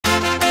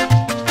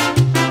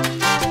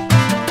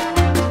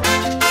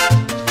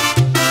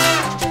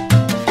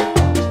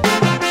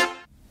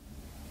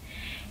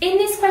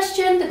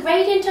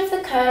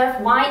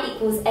curve y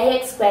equals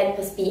ax²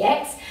 plus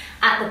bx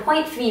at the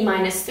point 3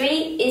 minus 3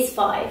 is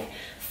 5.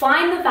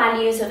 Find the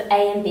values of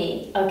a and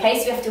b. Okay,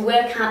 so you have to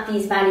work out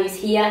these values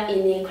here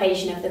in the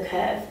equation of the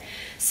curve.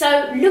 So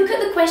look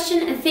at the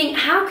question and think,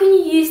 how can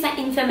you use that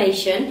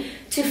information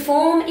to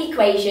form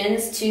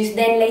equations to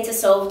then later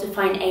solve to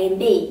find a and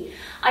b?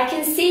 I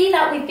can see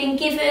that we've been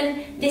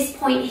given this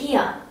point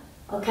here.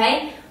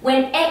 Okay,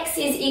 when x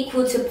is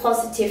equal to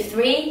positive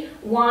 3,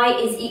 y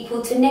is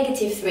equal to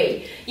negative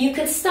 3. You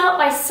could start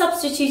by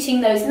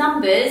substituting those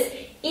numbers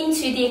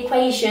into the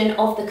equation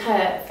of the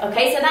curve.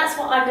 Okay, so that's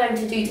what I'm going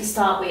to do to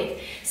start with.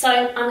 So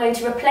I'm going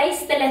to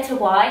replace the letter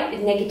y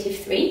with negative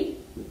 3,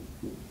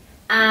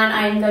 and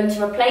I'm going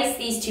to replace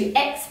these two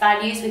x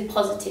values with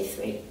positive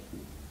 3.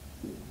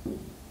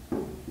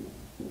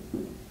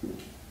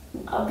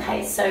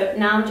 Okay, so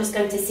now I'm just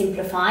going to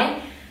simplify.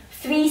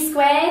 3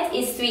 squared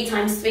is 3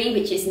 times 3,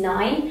 which is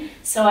 9.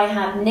 So I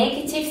have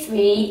negative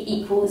 3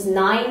 equals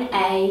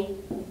 9a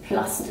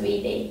plus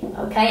 3b.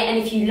 Okay, and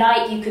if you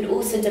like, you could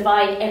also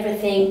divide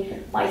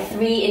everything by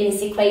 3 in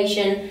this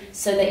equation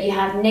so that you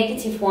have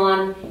negative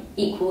 1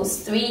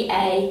 equals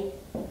 3a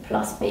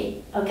plus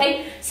b.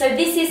 Okay, so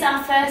this is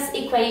our first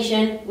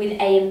equation with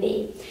a and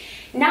b.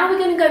 Now we're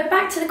going to go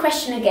back to the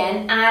question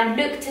again and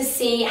look to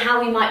see how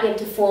we might be able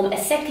to form a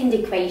second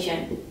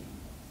equation.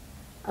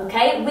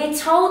 Okay, we're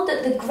told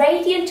that the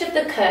gradient of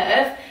the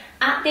curve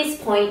at this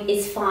point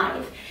is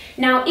 5.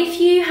 Now, if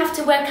you have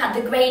to work out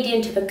the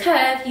gradient of a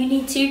curve, you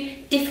need to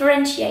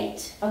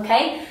differentiate.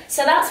 Okay,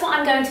 so that's what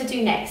I'm going to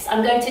do next.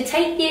 I'm going to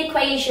take the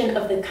equation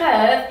of the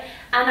curve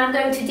and I'm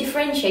going to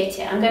differentiate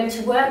it. I'm going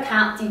to work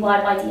out dy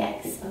by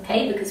dx.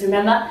 Okay, because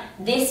remember,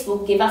 this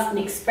will give us an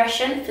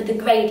expression for the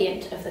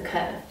gradient of the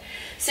curve.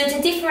 So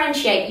to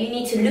differentiate, you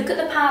need to look at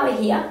the power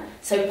here,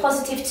 so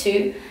positive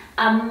 2,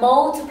 and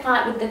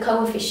multiply it with the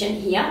coefficient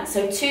here.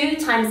 So 2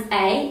 times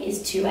a is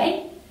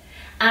 2a.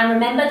 And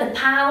remember, the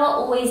power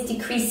always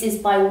decreases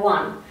by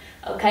 1.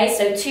 Okay,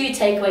 so 2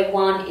 take away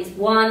 1 is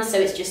 1, so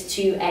it's just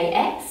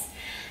 2ax.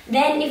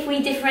 Then if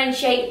we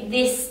differentiate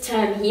this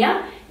term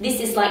here, this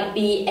is like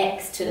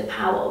bx to the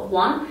power of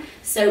 1.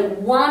 So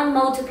 1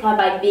 multiplied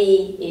by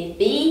b is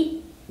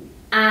b.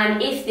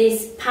 And if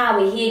this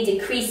power here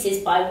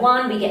decreases by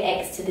 1, we get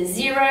x to the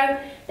 0.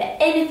 But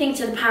anything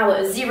to the power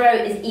of 0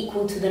 is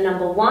equal to the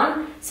number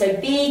 1. So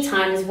b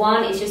times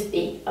 1 is just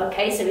b.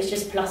 Okay, so it's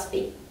just plus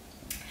b.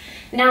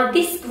 Now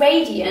this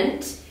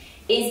gradient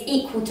is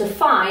equal to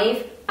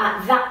 5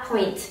 at that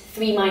point,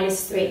 3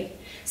 minus 3.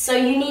 So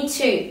you need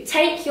to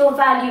take your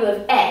value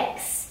of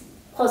x,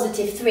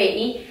 positive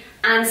 3,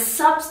 and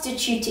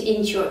substitute it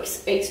into your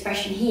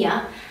expression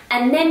here,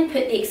 and then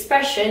put the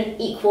expression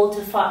equal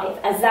to 5,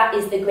 as that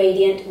is the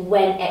gradient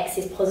when x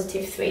is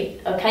positive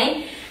 3.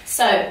 Okay,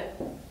 so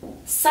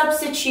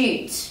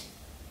substitute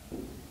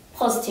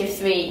positive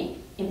 3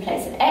 in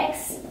place of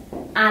x,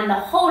 and the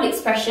whole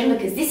expression,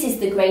 because this is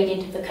the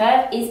gradient of the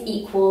curve, is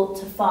equal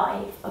to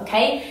 5.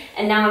 Okay,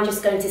 and now I'm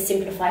just going to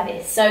simplify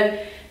this. So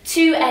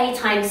 2a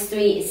times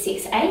 3 is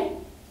 6a.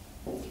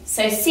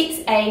 So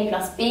 6a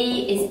plus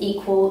b is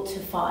equal to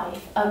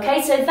 5.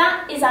 Okay, so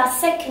that is our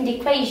second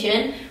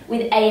equation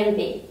with a and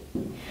b.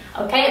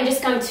 Okay, I'm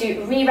just going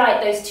to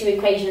rewrite those two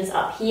equations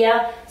up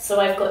here.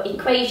 So I've got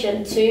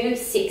equation 2,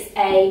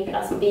 6a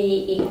plus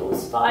b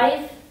equals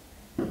 5.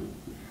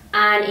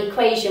 And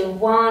equation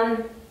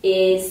 1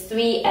 is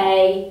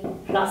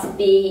 3a plus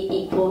b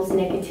equals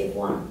negative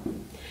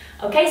 1.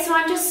 Okay, so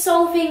I'm just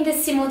solving the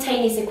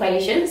simultaneous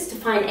equations to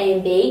find a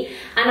and b,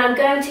 and I'm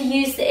going to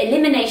use the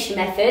elimination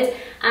method,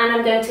 and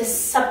I'm going to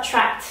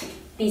subtract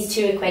these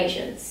two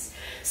equations.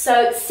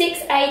 So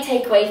 6a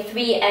take away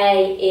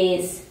 3a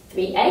is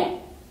 3a.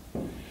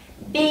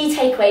 b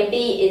take away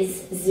b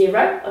is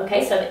 0.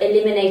 Okay, so I've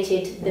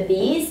eliminated the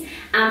b's.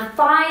 And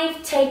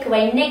 5 take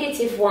away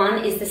negative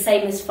 1 is the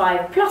same as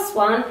 5 plus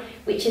 1,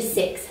 which is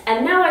 6.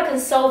 And now I can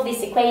solve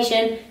this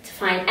equation to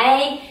find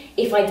a.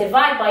 If I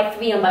divide by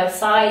 3 on both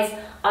sides,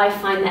 I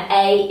find that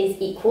a is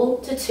equal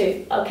to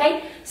 2.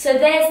 Okay, so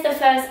there's the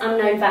first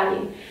unknown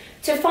value.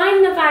 To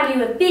find the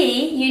value of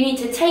b, you need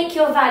to take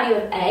your value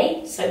of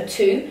a, so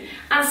 2,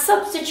 and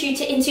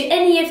substitute it into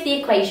any of the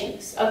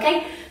equations.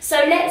 Okay, so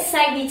let's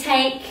say we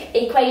take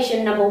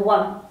equation number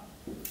 1.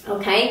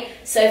 Okay,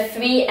 so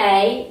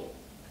 3a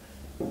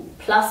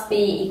plus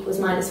b equals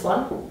minus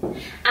 1.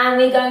 And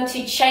we're going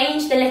to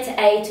change the letter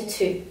a to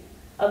 2.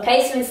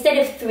 Okay, so instead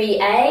of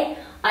 3a,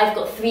 I've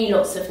got 3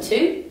 lots of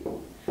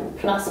 2,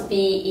 plus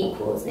b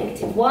equals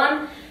negative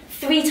 1.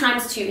 3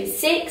 times 2 is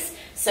 6,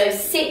 so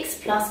 6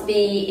 plus b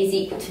is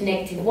equal to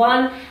negative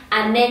 1.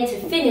 And then to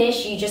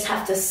finish, you just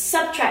have to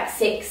subtract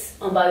 6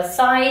 on both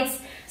sides,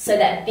 so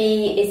that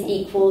b is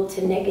equal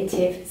to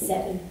negative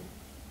 7.